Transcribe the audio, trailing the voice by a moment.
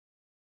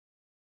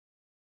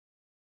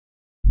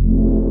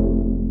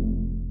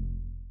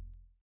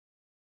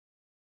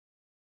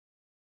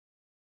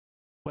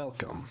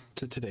Welcome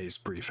to today's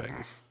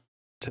briefing.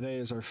 Today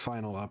is our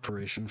final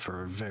operation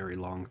for a very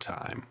long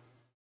time.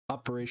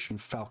 Operation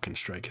Falcon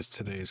Strike is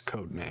today's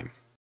code name.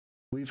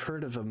 We've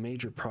heard of a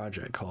major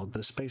project called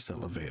the Space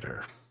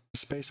Elevator. The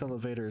Space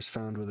Elevator is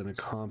found within a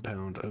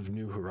compound of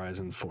New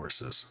Horizon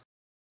forces.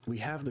 We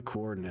have the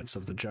coordinates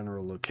of the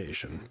general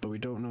location, but we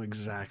don't know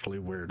exactly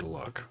where to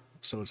look,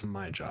 so it's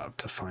my job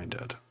to find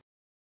it.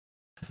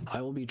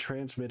 I will be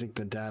transmitting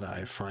the data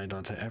I find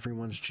onto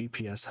everyone's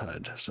GPS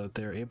HUD so that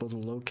they are able to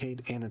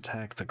locate and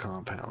attack the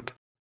compound.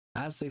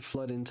 As they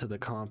flood into the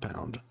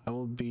compound, I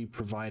will be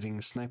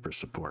providing sniper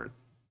support.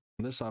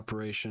 In this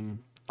operation,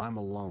 I'm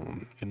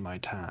alone in my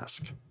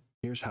task.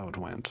 Here's how it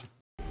went.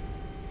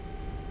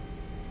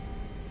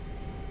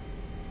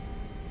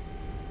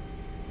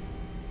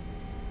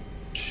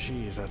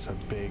 Jeez, that's a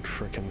big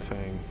frickin'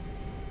 thing.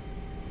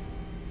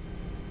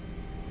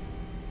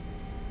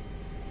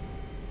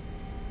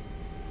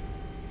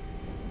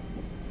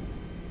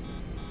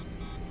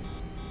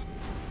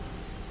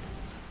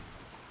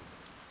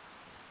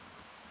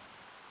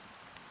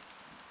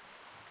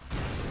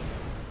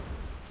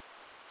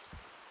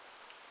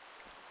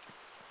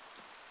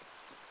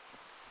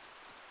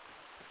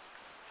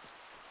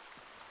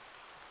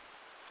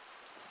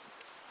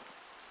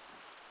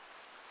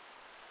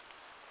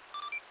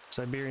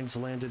 Siberians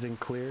landed and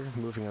clear,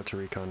 moving out to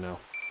recon now.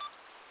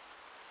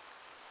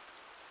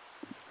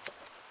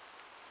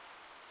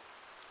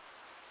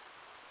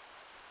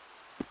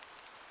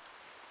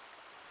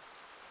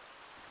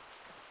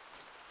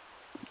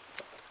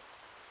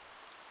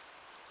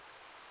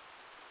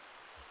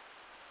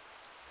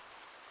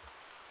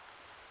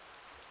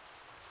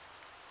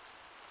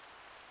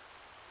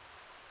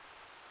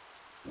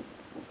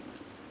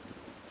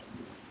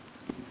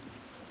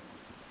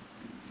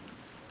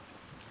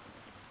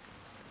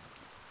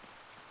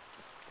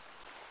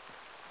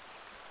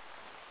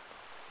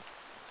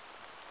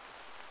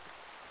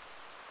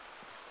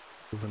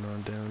 Moving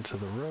on down to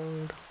the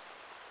road.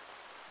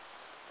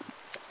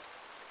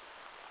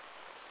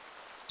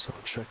 So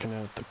I'm checking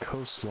out the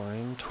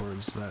coastline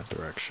towards that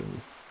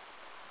direction.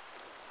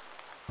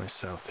 My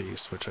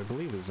southeast, which I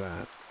believe is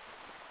that.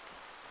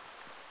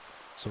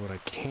 So what I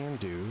can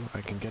do,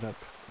 I can get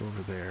up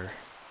over there.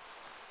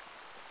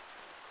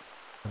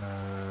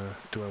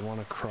 Do I want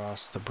to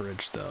cross the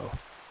bridge though?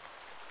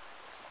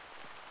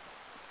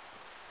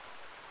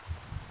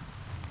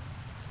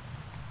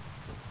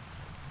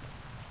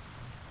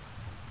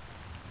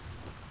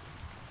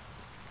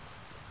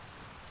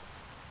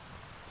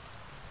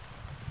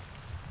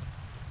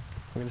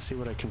 I'm gonna see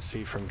what I can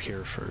see from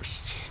here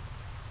first.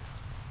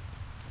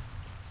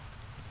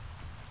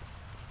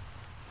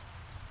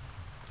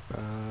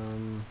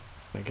 Can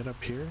I get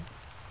up here?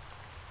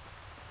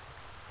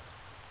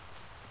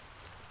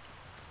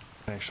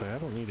 Actually, I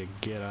don't need to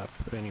get up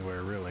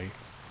anywhere really.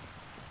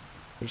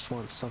 I just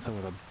want something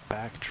with a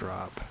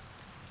backdrop.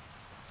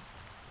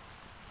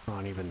 Oh,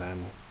 and even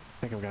then,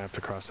 I think I'm gonna have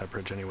to cross that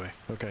bridge anyway.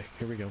 Okay,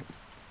 here we go.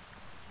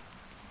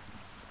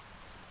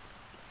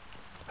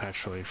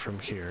 Actually, from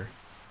here.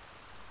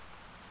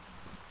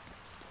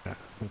 Yeah,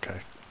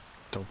 okay.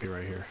 Don't be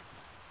right here.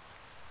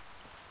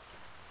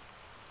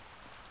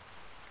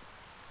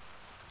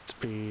 Let's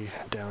be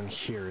down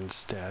here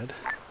instead.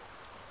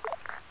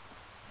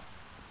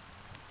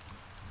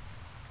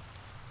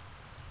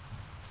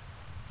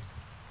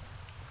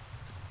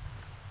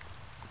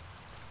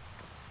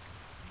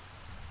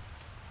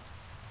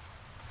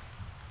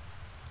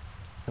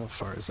 How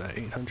far is that?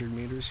 800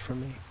 meters from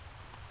me?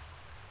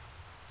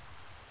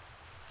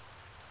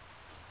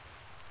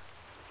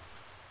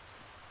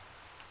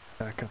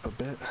 Back up a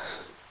bit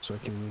so I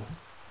can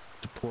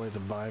deploy the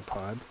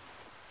bipod.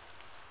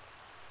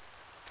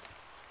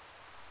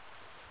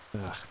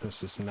 Ugh,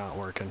 this is not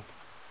working.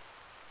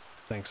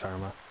 Thanks,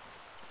 Arma.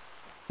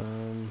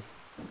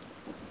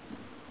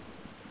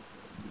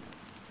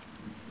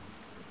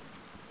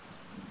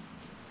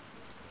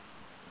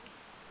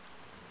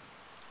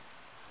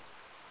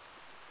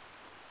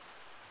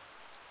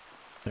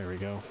 There we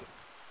go.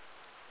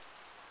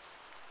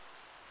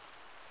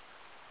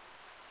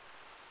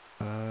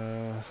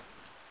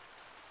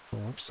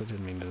 Whoops, I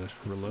didn't mean to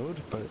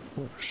reload, but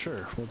well,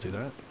 sure, we'll do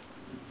that.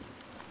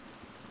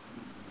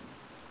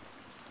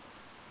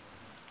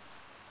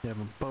 You have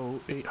a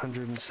boat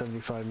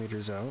 875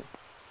 meters out.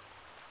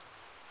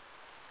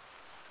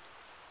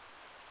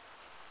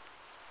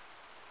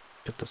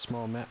 Get the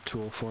small map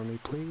tool for me,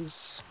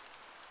 please.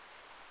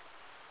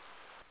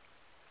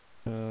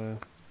 Yeah,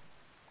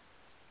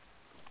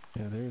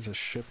 there's a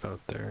ship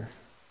out there.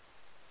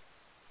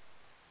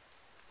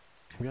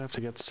 I'm gonna have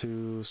to get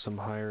to some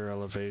higher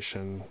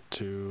elevation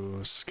to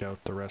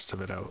scout the rest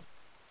of it out.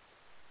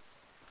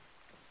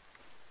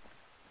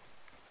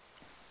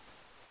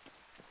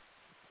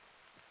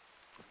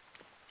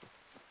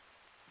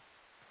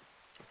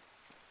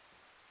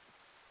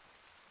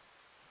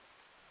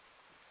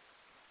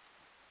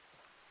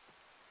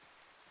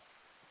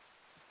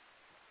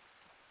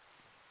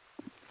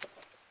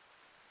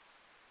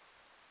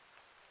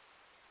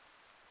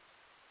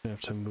 I have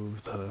to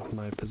move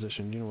my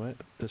position. You know what?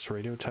 This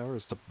radio tower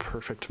is the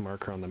perfect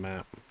marker on the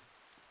map.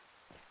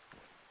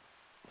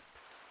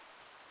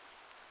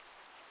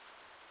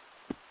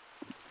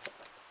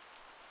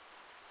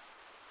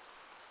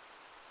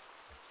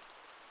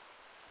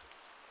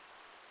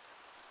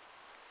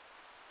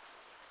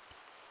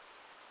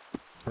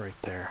 Right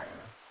there.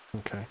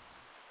 Okay.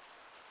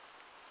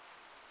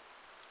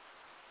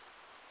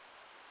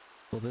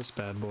 Pull this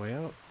bad boy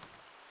out.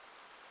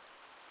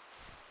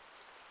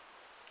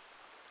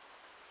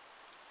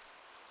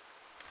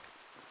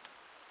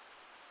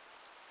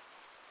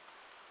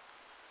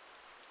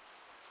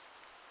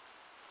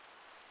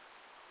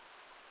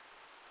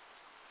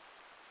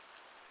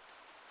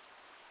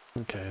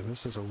 Okay,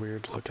 this is a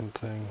weird looking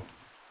thing.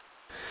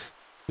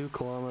 2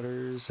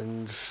 kilometers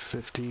and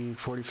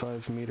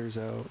 45 meters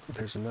out.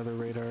 There's another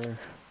radar.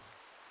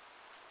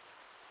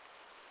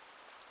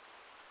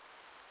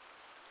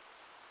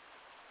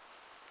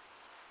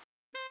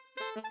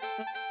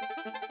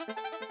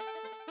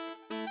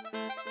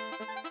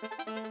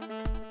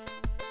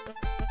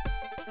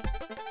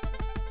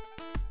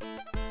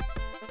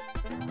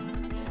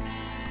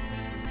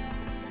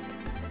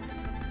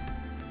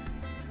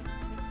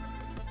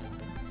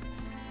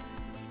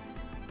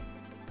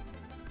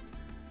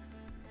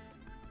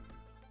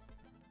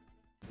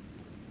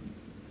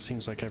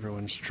 Seems like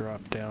everyone's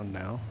dropped down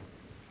now.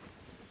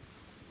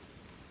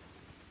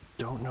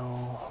 Don't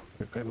know.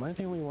 Am I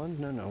the only one?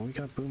 No, we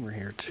got Boomer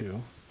here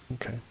too.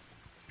 Okay.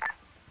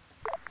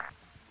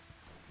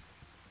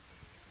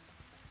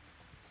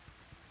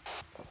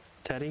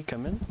 Teddy,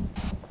 come in.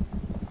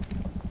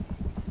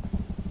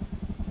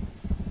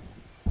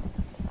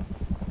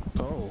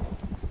 Oh,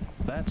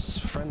 that's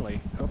friendly.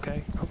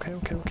 Okay.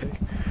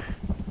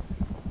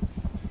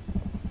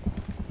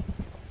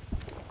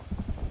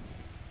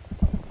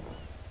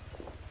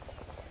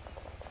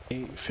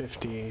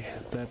 850,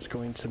 that's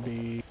going to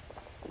be...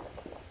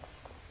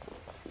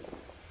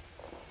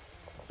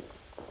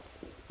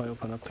 I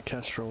open up the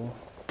Kestrel,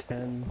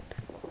 10,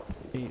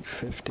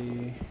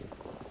 850,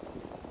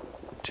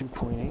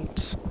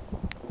 2.8.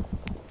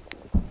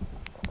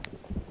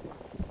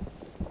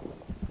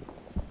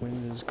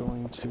 Wind is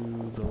going to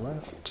the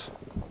left.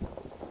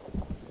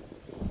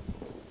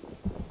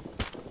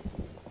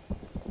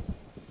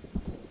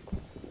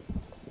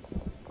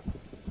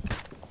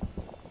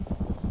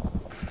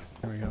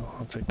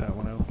 I'll take that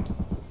one out.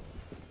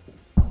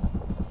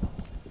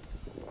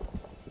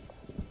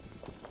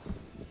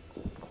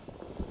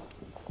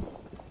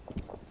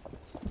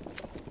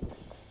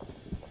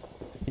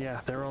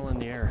 Yeah, they're all in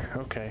the air.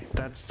 Okay,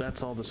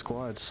 that's all the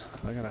squads.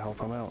 I gotta help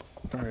them out.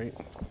 All right.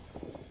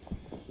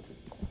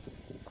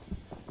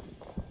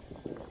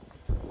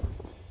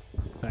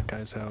 That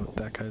guy's out.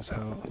 That guy's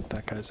out.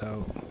 That guy's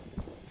out.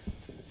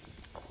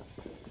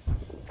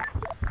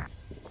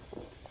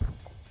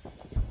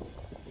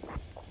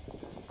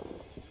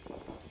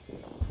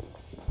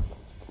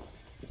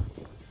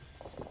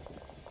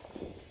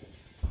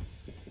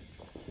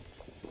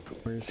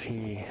 Where's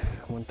he?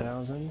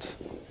 1000?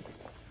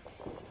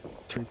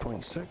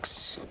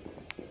 3.6.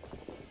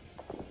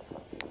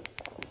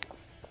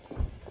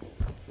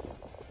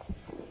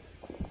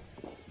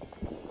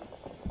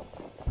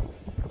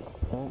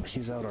 Oh,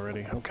 he's out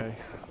already. Okay.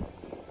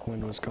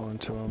 Wind was going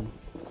to him.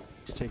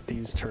 Let's take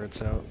these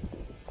turrets out.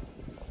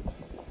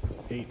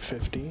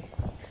 850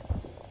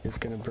 is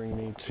going to bring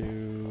me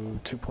to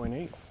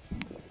 2.8.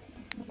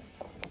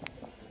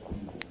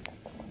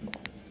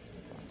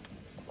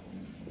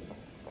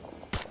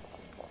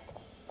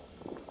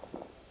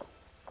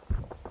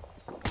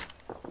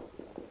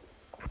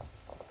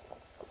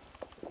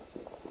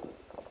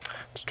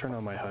 Let's turn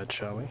on my HUD,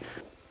 shall we?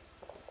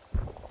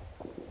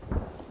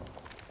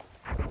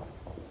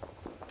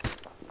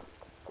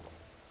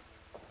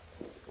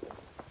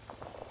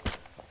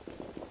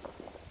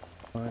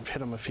 Well, I've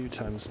hit him a few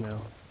times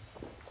now.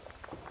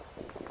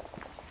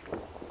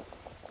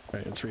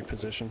 Alright, let's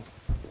reposition.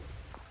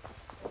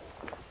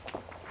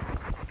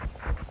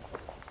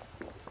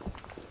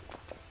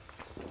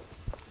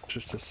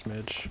 Just a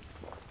smidge.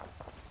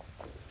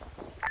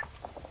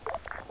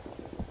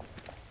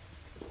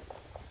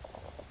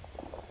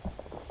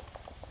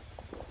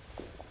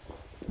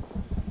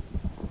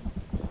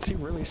 Is he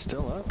really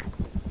still up?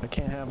 I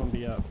can't have him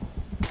be up.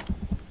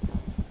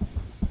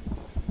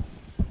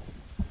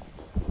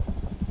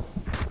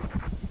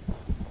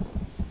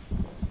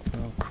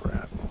 Oh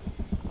crap.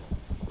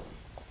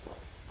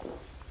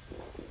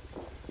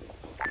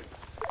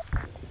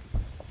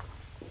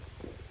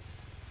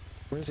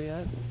 Where's he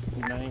at?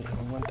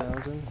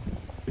 1000,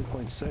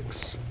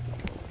 3.6.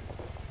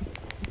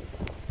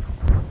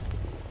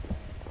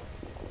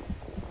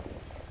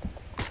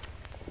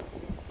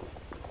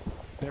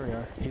 There we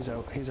are. He's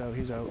out.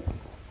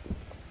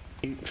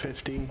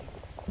 850.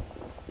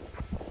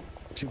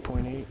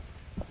 2.8.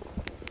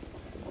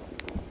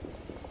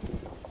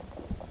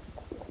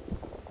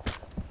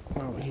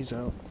 Oh, he's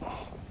out.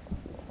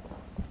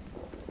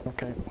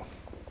 Okay.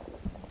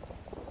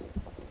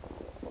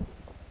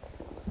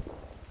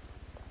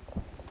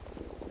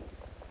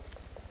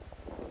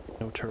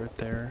 turret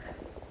there.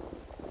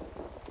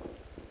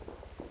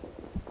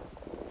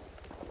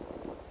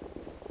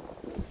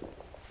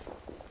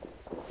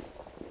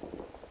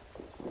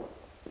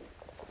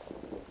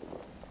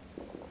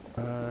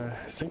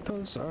 I think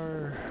those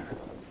are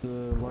the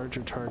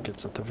larger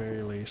targets at the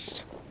very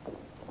least.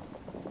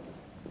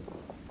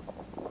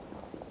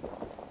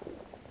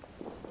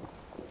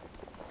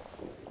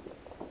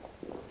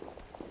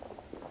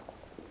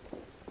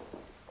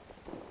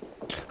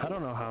 I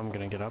don't know how I'm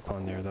gonna get up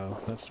on there though,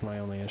 that's my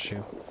only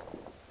issue.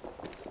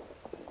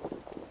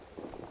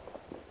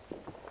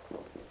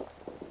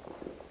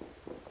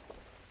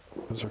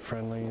 Those are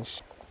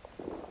friendlies.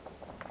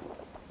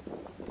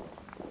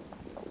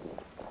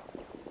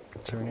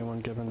 Is there anyone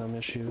giving them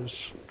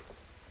issues?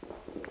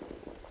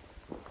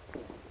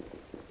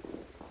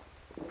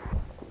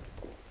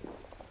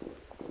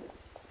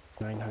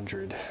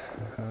 $900.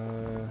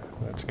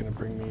 That's gonna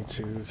bring me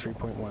to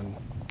 3.1.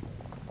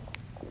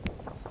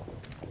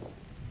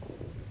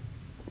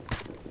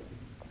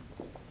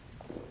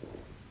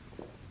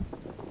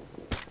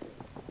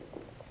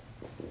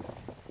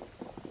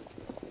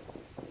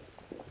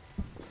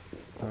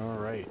 All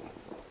right,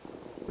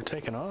 we're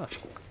taking off.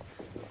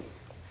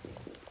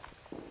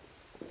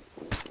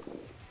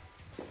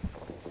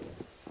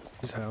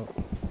 He's out.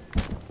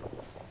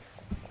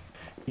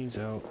 He's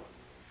out.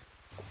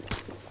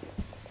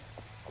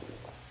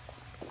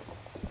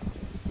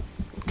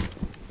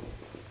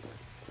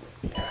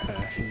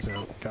 Yeah, he's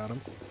out. Got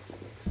him.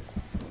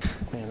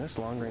 Man, this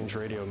long-range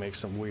radio makes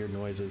some weird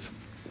noises.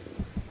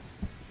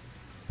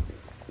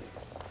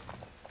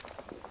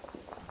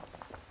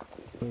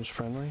 Those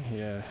friendly?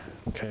 Yeah,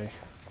 okay.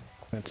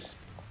 That's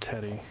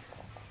Teddy.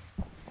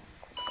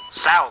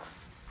 South!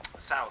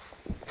 South.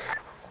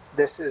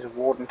 This is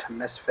Warden to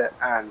Misfit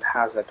and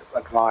Hazard.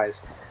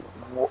 Advise.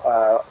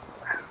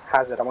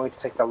 Hazard, I want you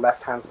to take the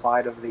left-hand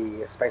side of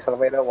the space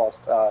elevator, whilst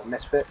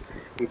Misfit,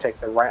 you take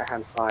the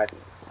right-hand side.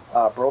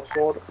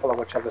 Broadsword, follow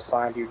whichever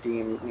side you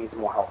deem needs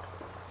more help.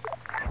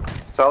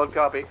 Solid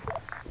copy.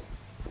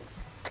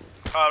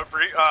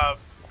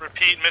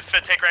 Repeat,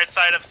 Misfit, take right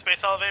side of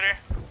space elevator.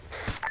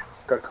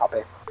 Good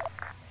copy.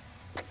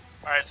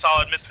 Alright,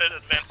 solid, Misfit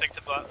advancing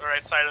to the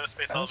right side of the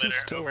space elevator. He's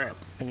still up,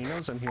 and he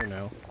knows I'm here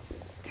now.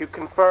 To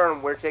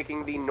confirm, we're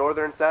taking the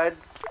northern side.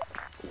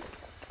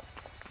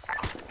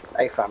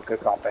 AFAM, good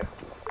copy.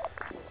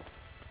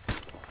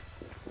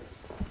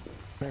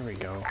 There we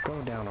go.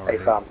 Go down already.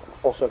 AFAM.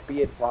 Also,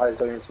 be advised,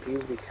 audience,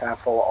 please be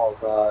careful of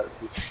the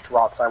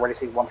struts. I already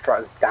see one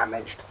strut is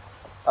damaged.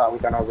 We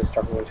don't know the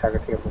structural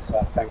integrity of this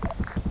thing.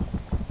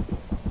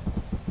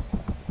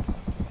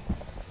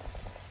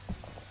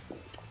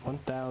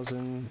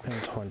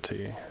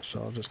 $1,020,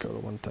 so I'll just go to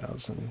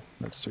 1,000.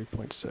 That's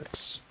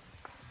 3.6.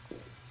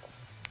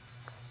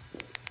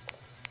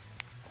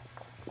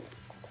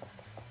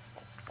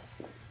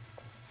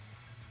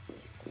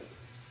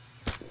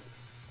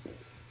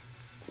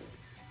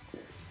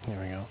 There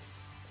we go.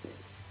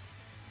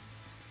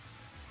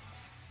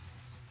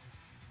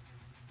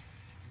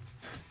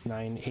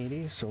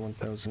 $980, so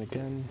 1,000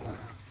 again.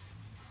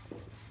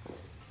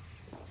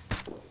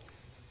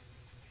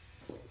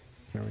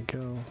 There we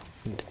go.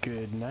 And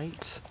good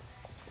night.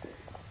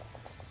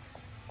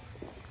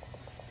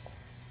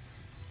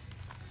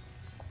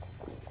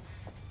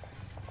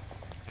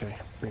 Okay,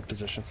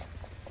 reposition.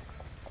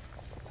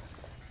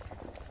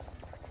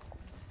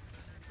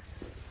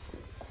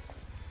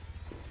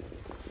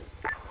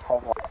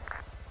 Hold on.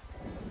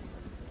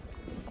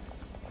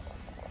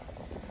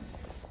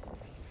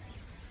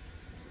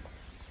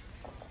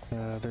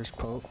 There's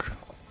Poke.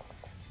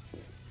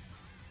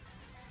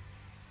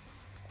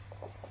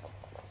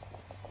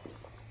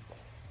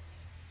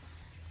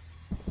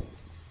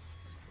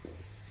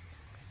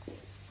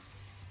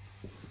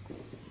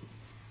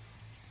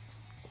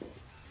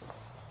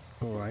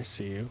 Oh, I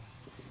see you.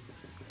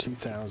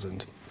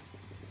 2,000.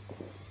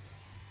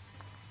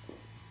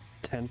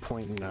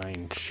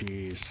 10.9,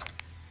 jeez.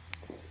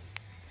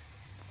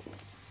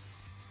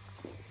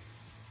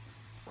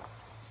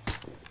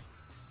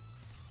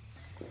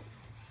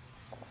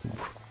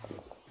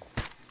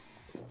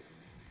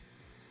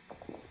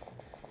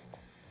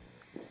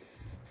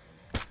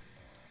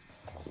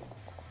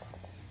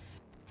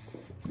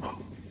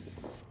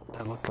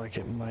 That looked like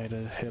it might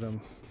have hit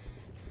him.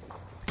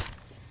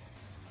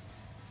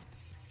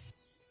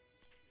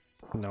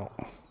 No.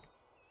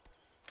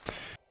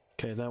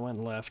 Okay, that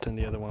went left and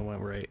the other one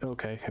went right.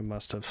 Okay, it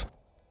must have.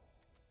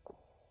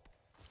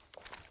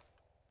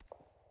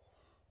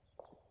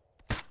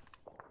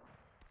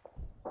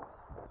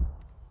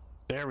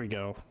 There we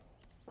go.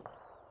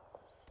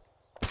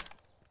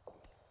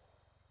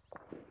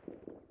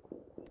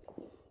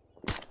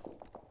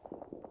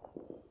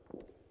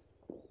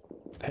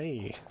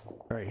 Hey!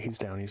 Alright, he's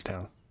down, he's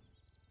down.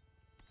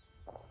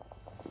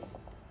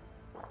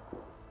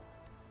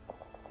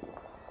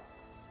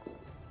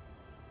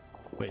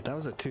 Wait, that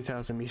was a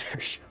 2,000 meter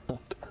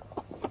shot.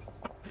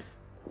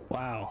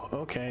 Wow,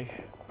 okay.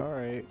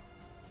 Alright.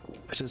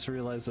 I just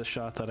realized the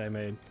shot that I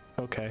made.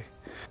 Okay.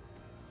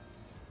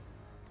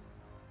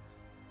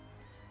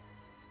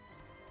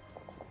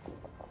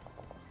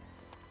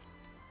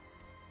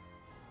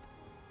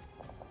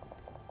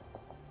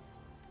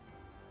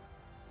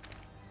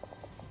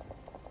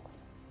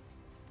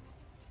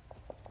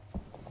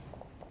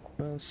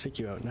 Well, let's take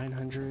you out.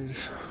 900.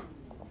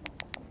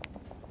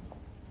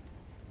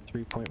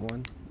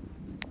 3.1.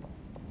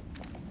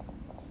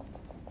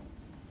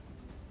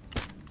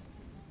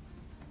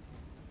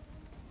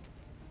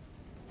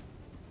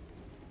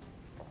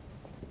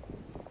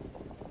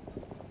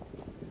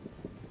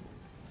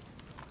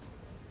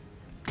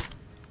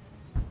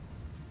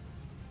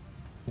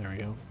 There we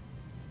go.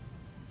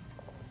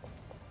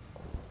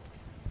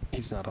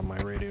 He's not on my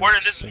radio.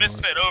 Warden, this is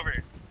Misfit,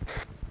 over.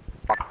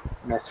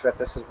 Misfit,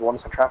 this is one,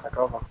 so traffic,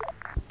 over.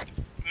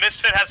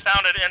 Misfit has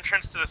found an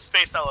entrance to the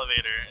space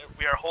elevator.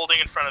 We are holding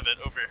in front of it,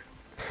 over.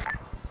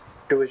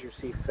 Do as you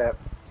see fit.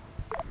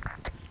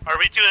 Are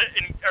we to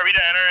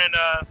enter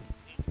and,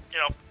 you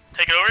know,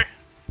 take it over?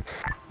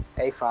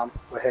 A-Farm,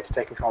 we're here to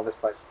take control of this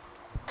place.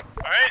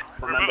 Alright,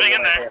 we're Remember moving what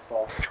in we're there. here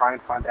for. Try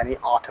and find any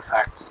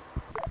artifacts.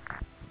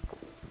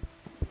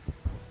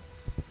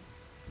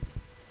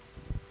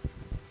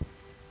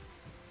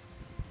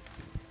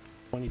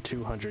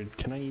 $2,200.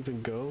 Can I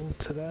even go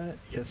to that?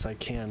 Yes, I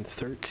can.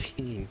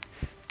 13.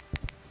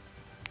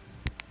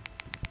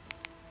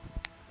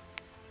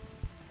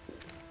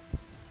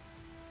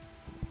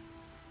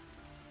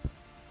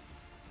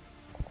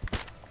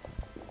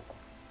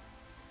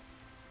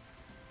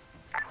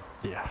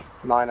 Yeah.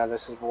 Niner,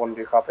 this is one,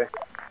 do you copy?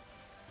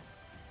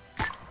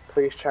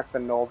 Please check the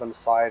northern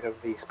side of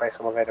the space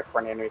elevator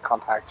for any enemy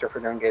contacts or if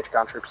you're going to engage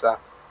ground troops there.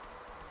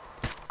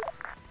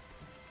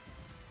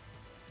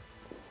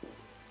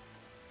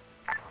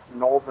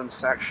 Northern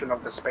section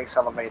of the space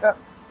elevator.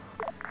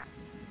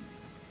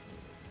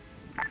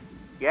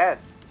 Yes.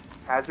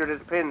 Hazard is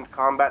pinned.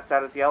 Combat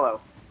status yellow.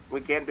 We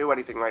can't do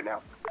anything right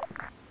now.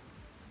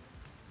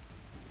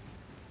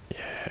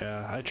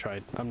 Yeah, I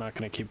tried. I'm not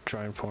gonna keep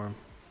trying for him.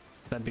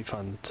 That'd be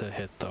fun to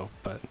hit though,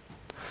 but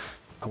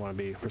I want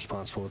to be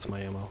responsible with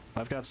my ammo.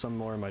 I've got some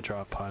more in my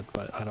drop pod,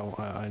 but I don't.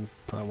 I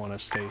want to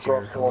stay here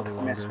a little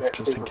longer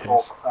just in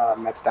case.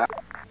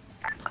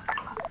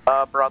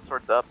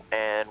 Broadswords up,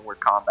 and we're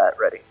combat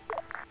ready.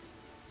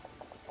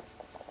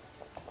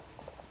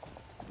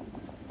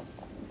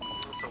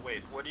 So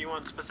wait, what do you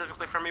want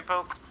specifically from me,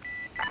 Pope?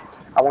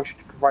 I want you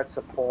to provide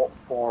support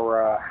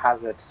for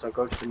Hazard, so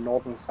go to the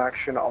northern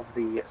section of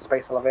the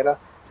space elevator,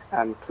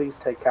 and please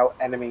take out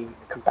enemy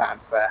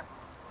combatants there.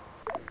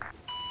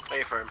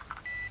 A-firm.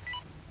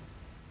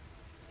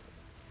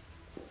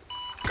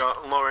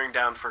 Lowering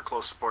down for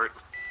close support.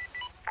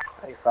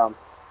 A-Farm.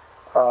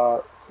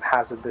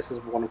 Hazard, this is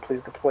one.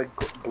 Please deploy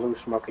blue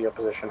smoke at your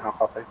position. How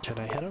copy? Can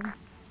I hit him?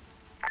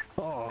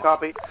 Oh.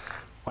 Copy.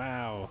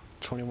 Wow.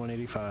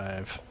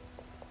 2185.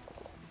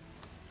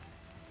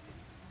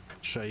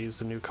 Should I use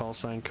the new call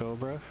sign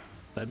Cobra?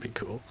 That'd be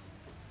cool.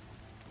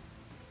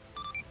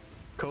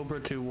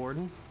 Cobra 2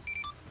 Warden.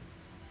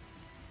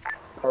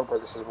 Cobra,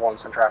 this is one.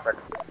 Some traffic.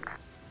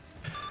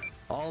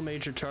 All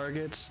major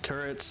targets,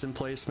 turrets,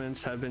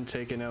 emplacements have been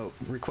taken out.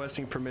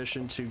 Requesting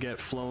permission to get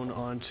flown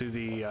onto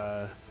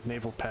the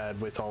naval pad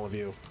with all of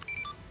you.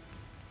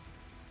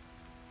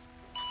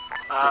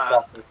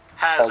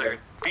 Hazard,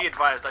 be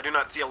advised, I do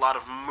not see a lot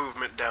of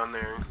movement down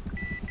there.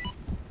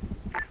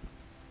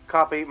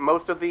 Copy.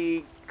 Most of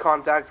the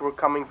contacts were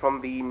coming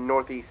from the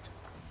northeast.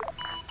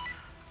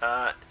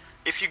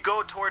 If you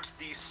go towards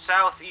the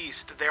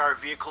southeast, there are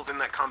vehicles in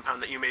that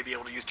compound that you may be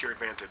able to use to your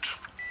advantage.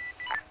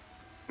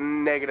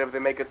 Negative. They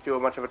make us too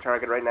much of a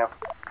target right now.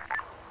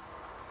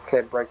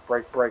 Okay,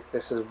 break.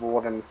 This is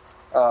Warden.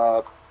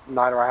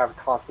 Niner, I have a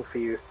task for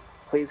you.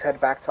 Please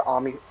head back to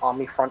Army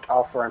Front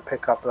Alpha and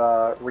pick up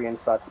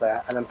reinserts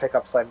there, and then pick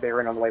up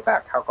Siberian on the way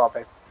back. How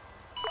copy?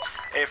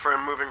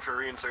 A-firm moving for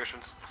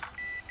reinsertions.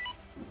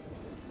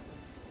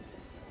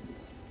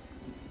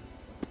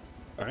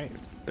 Alright,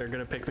 they're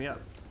gonna pick me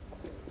up.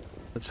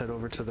 Let's head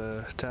over to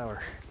the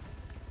tower.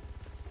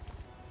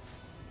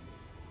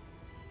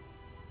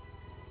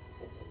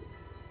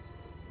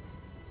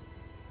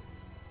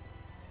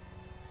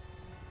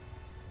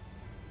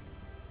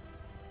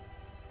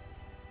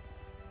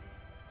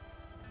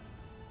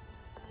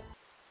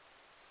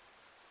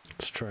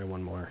 Let's try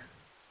one more.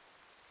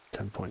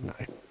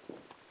 10.9.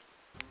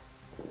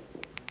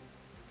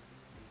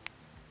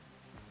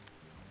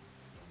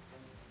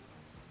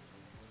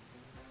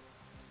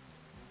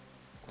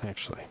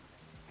 Actually,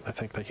 I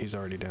think that he's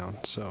already down,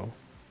 so...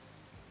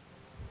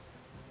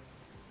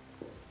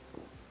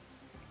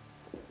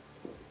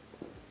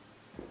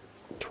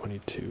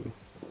 $22.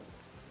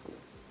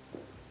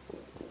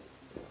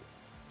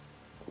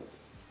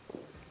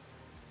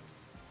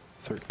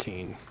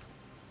 $13.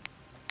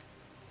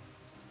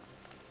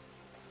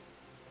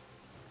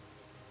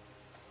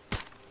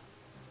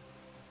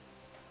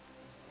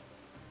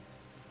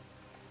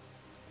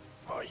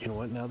 Oh, you know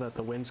what? Now that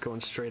the wind's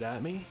going straight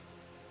at me?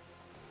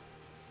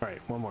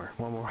 Alright, one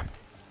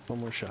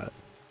more shot.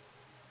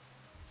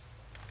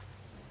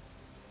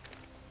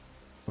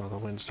 Well, the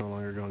wind's no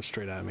longer going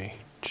straight at me.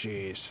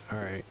 Jeez,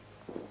 alright.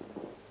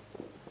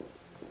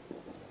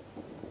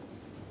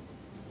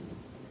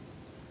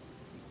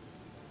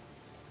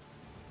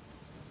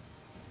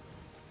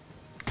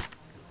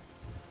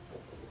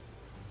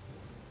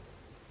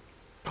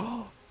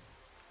 Oh!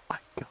 I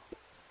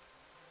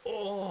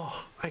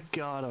I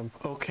got him.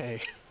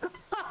 Okay.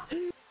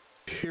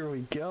 Here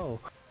we go.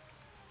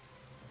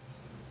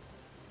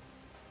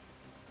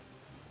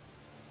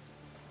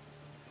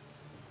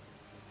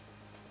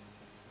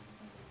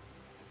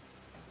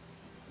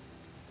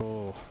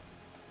 Oh.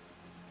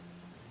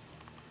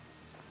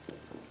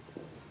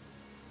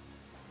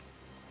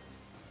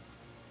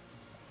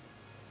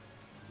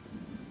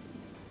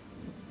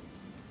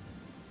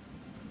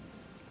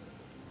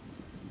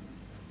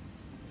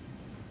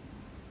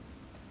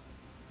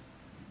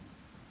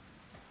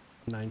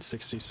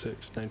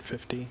 $966,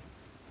 $950,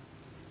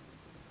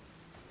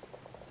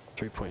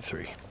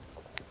 3.3.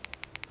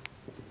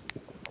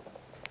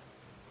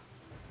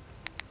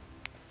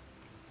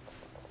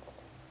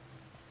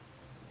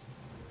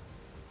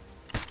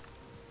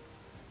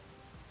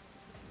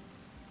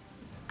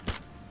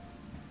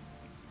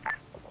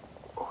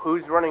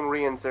 Who's running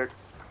reinsert?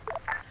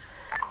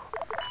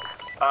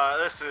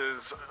 This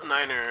is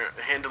Niner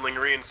handling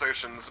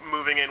reinsertions,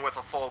 moving in with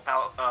a full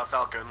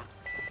Falcon.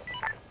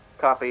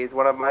 Copy. Is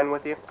one of mine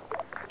with you?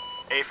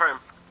 A-firm.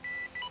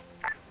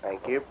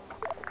 Thank you.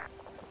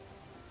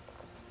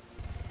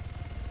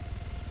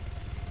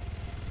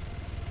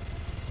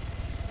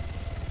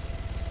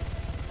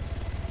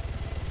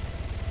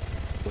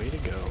 Way to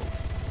go.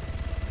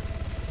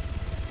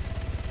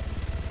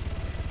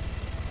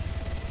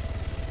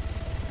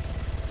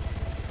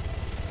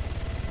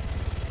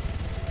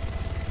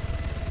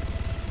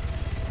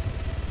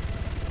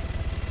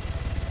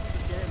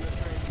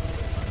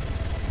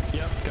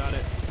 Yep, got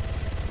it.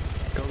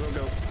 Go, go,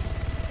 go.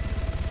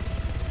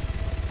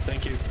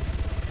 Thank you.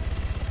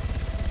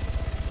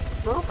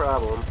 No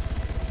problem.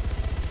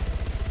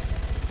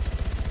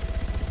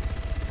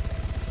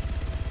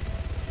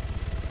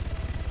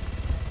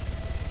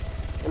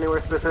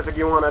 Anywhere specific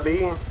you want to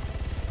be?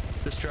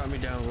 Just drop me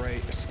down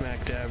right,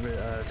 smack dab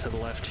to the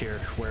left here,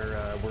 where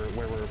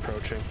we're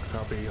approaching.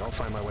 I'll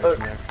find my way from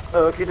there.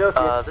 Okie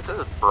dokie. This is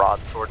a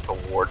broadsword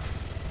toward.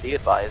 Be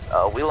advised,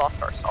 we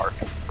lost our SARC.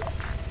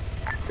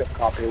 Good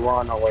copy. We're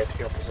on our way to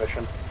your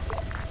position.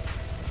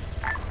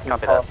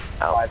 Copy that.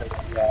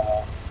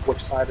 Out.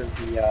 Which side of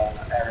the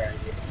area are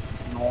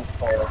you?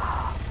 North or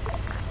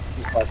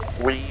east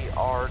side? We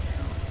are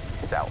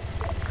to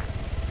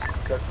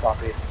south. Good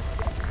copy.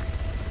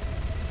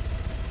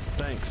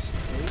 Thanks.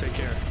 Take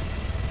care.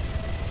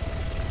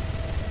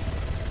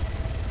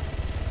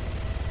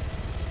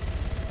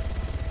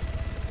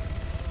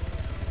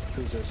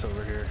 Who's this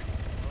over here?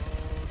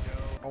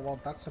 Oh well,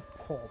 that's a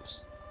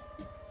corpse.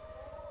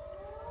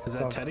 Is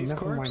that Teddy's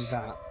never corpse?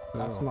 Never mind that.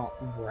 That's Oh.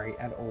 not right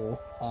at all.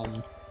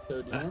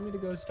 So do you want me to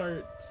go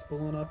start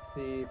spooling up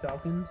the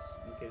Falcons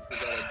in case we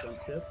gotta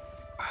jump ship?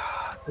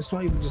 It's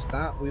not even just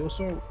that. We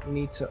also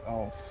need to.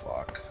 Oh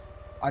fuck!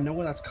 I know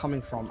where that's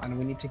coming from, and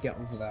we need to get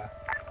over there.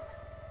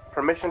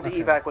 Permission to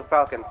Okay. evac with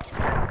Falcon.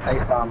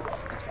 A-firm.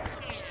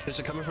 Is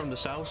it coming from the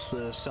south,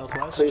 the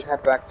southwest? Please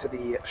head back to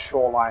the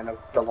shoreline of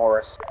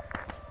Dolores.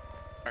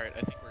 Alright,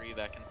 I think we're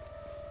evacing.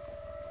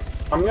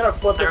 I'm gonna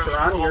flip this There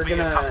around. will You're be a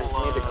gonna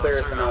couple, need to clear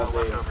sort some of of the.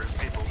 leftovers,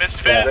 people.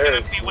 Misfit Yeah, is gonna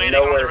there's be waiting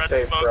on the nowhere red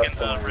safe for smoke us in to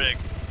the land. rig.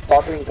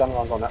 Start doing gun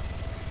runs on it.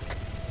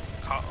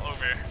 Call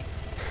over.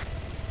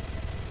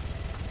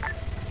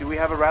 Do we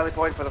have a rally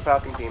point for the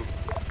Falcon team?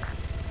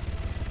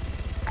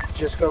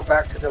 Just go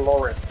back to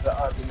Dolores.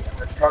 The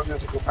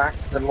instructions to go back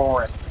to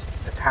Dolores,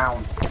 the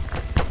town.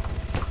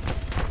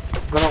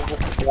 No,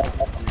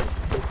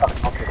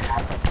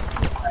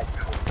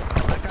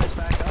 That guy's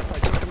back up. I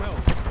took him out.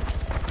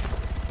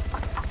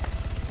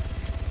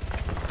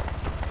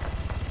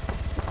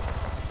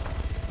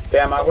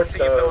 Damn, I wish See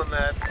you doing the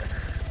that.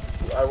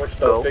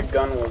 Oh. big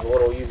gun was a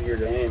little easier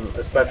to aim,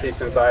 especially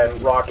since I am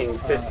rocking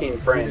 15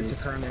 frames.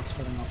 Deterrents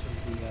for them off of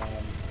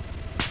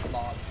the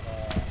large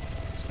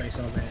space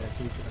elevator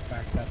due to the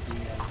fact that the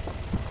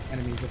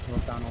enemies have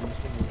brought down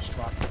almost all the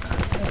struts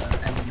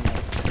and enemy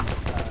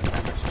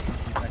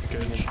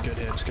Good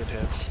hits, good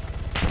hits.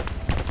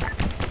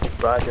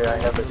 Roger, I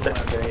have a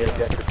secondary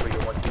objective for you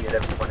once we get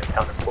everyone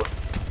accounted for.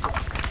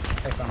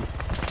 Hey, fam.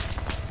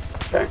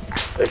 Okay,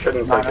 they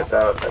shouldn't take us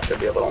out. That should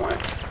be a little lame.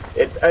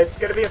 It's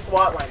gonna be a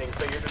SWAT landing,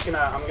 so you're just gonna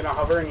I'm gonna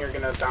hover and you're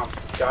gonna bounce.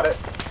 Got it?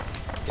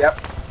 Yep.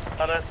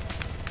 Got it.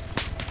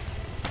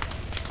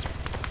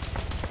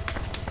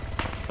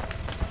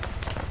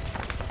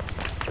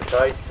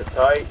 Sit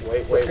tight.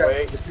 Wait.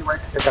 Just be right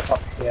to pick us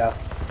up. Yeah.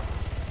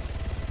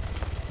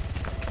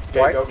 Okay,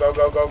 Right. go.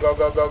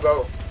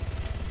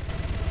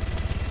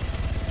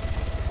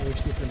 We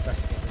just need to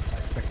investigate this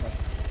site quickly.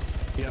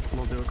 Yep,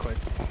 we'll do it quick.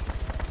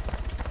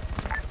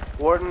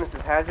 Warden, this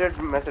is Hazard.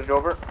 Message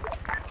over.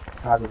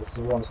 Hazard, this is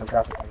one some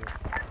traffic on you.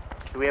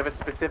 Do we have a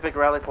specific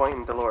rally point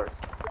in Dolores?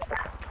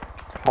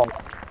 Hold.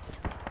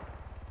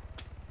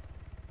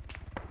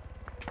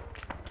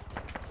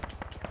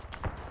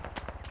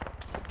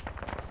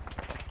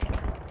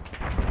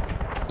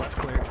 Left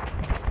clear.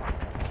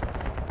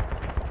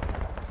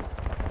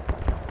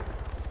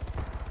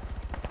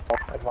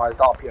 Advised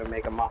RPO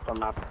make a map on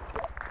map.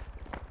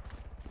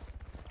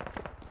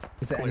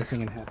 Is there Clear.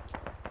 anything in here?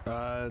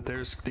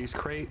 There's these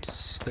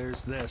crates.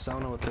 There's this. I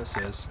don't know what this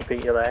is.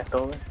 Repeat your last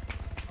over.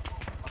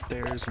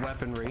 There's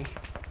weaponry.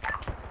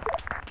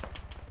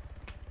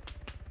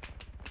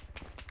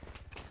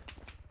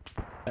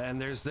 And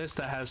there's this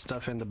that has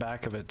stuff in the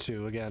back of it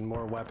too. Again,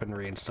 more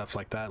weaponry and stuff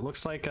like that.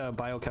 Looks like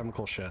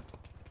biochemical shit.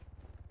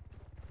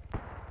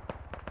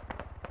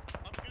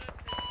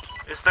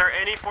 Is there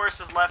any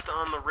forces left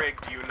on the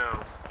rig, do you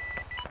know?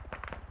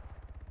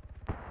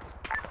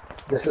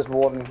 This is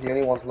Warden. The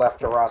only ones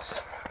left are us.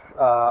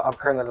 I'm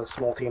currently in a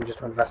small team just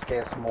to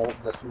investigate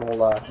the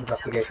small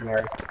investigation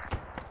area.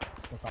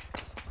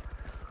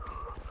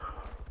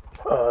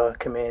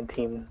 Command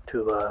team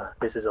to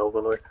this is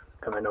Overlord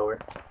coming over.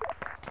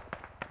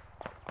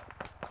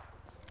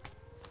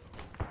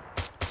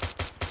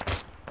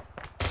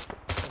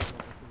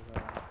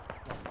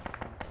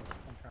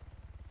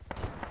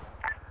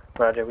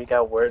 Roger, we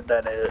got word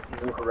that a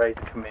New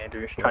Horizon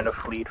commander is trying to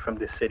flee from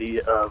the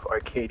city of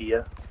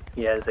Arcadia.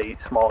 He has a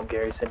small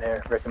garrison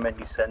there. Recommend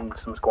you send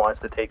some squads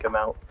to take him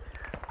out.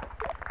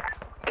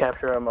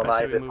 Capture him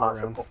alive if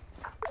possible.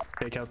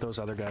 Take out those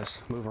other guys.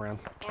 Move around.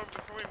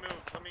 Before we move,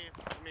 let me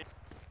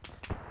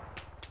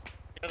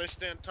rather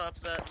stay on top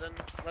of that than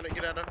let it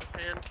get out of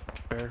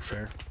hand.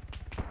 Fair.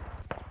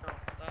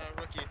 No,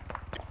 rookie.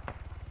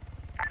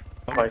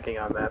 Marking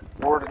on map.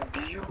 Warden,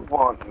 do you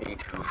want me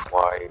to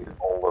fly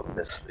all of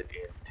Misfit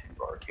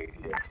into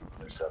Arcadia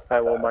to intercept?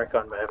 I will mark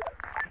on map.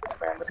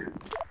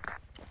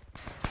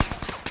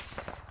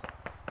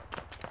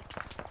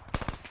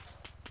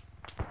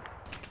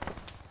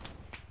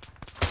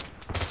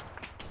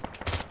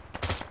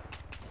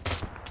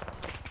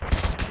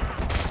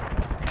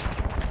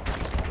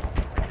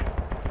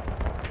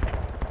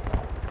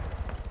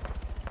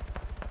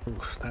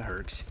 Oof, that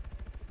hurts.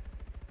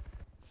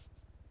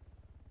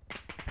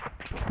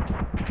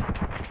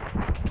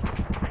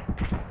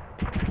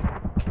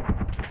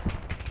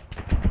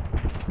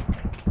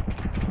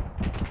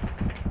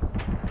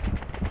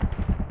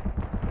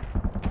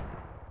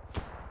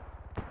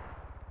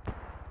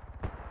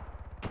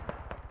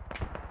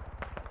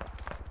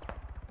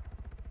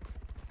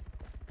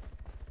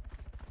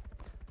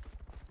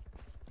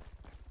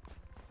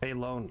 Hey,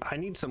 Lone, I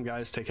need some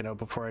guys taken out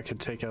before I can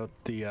take out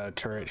the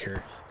turret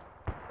here.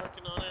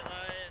 Working on it.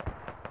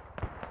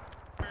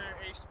 For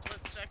a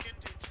split second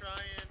to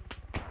try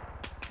and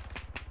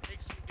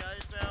take some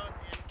guys out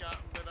and got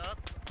lit up.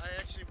 I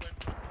actually went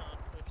uncon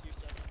for a few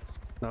seconds.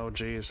 Oh,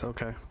 geez,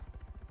 okay.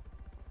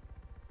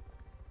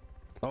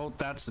 Oh,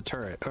 that's the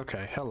turret.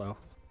 Okay, hello.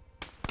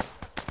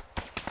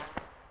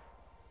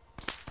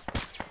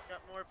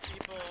 Got more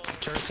people.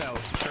 Turret's out.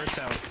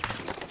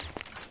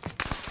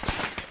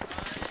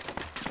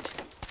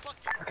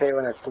 Okay,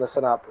 Linux,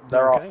 listen up.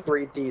 There are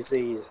 3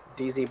 DZs.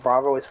 DZ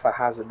Bravo is for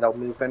Hazard. They'll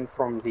move in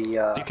from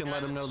the you can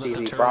let them know that DZ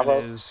the turret Bravo.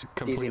 is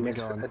completely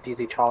gone.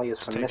 DZ Charlie is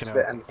for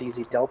Misfit, and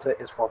DZ Delta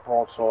is for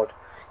Broadsword.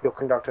 You'll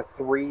conduct a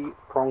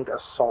 3-pronged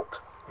assault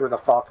through the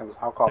Falcons.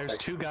 How copy? There's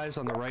 2 guys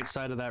on the right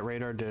side of that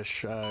radar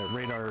dish,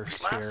 radar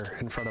sphere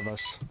in front of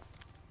us.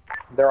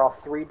 There are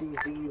 3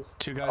 DZs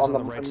 2 guys on the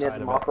right near side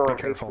the of marker it. of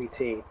Be careful.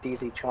 HVT.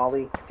 DZ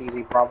Charlie,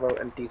 DZ Bravo,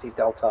 and DZ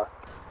Delta.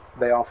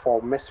 They are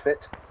for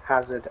Misfit,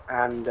 Hazard,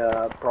 and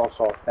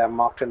Broadsword. They're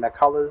marked in their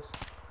colors,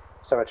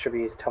 so it should be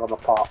easy to tell them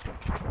apart.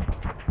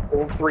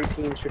 All 3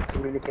 teams should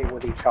communicate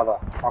with each other.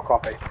 I'll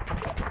copy.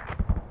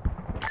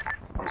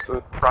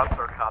 Understood.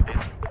 Broadsword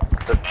copies.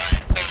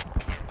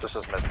 This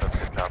is Misfit,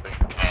 good copy.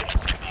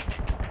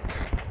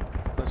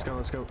 Let's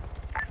go.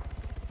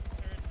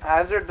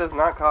 Hazard does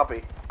not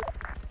copy.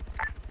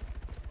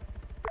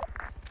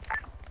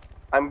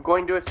 I'm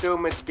going to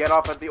assume it's get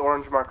off at the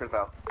orange marker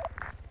though.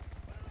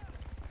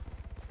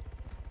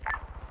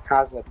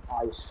 Hazard,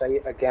 I say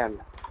it again.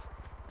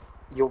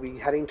 You'll be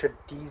heading to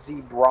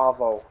DZ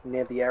Bravo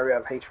near the area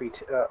of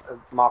HVT,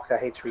 marked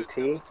at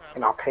HVT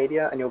in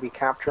Arcadia, and you'll be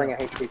capturing a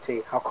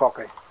HVT. How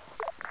copy?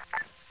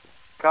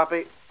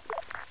 Copy.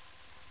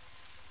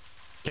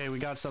 Okay, we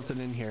got something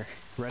in here.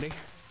 Ready?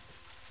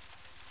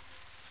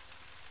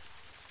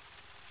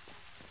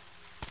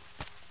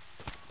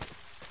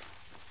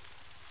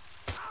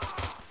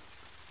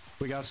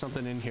 We got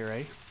something in here,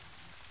 eh?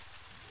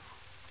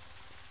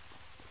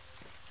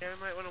 Yeah,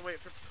 I might want to wait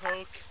for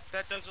poke.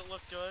 That doesn't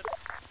look good.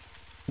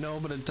 No,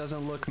 but it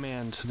doesn't look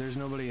manned. There's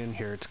nobody in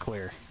here. It's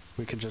clear.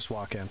 We could just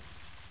walk in.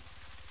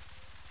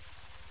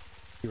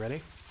 You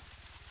ready?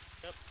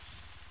 Yep.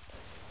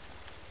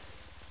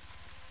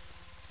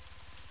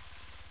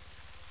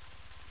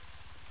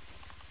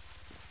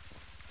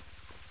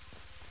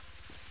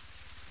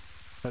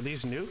 Are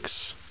these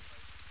nukes?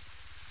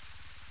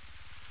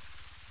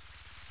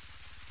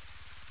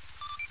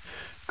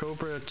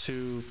 Cobra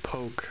to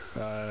poke.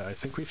 I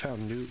think we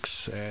found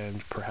nukes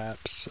and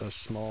perhaps a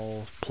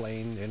small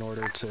plane in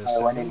order to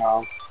send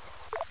them.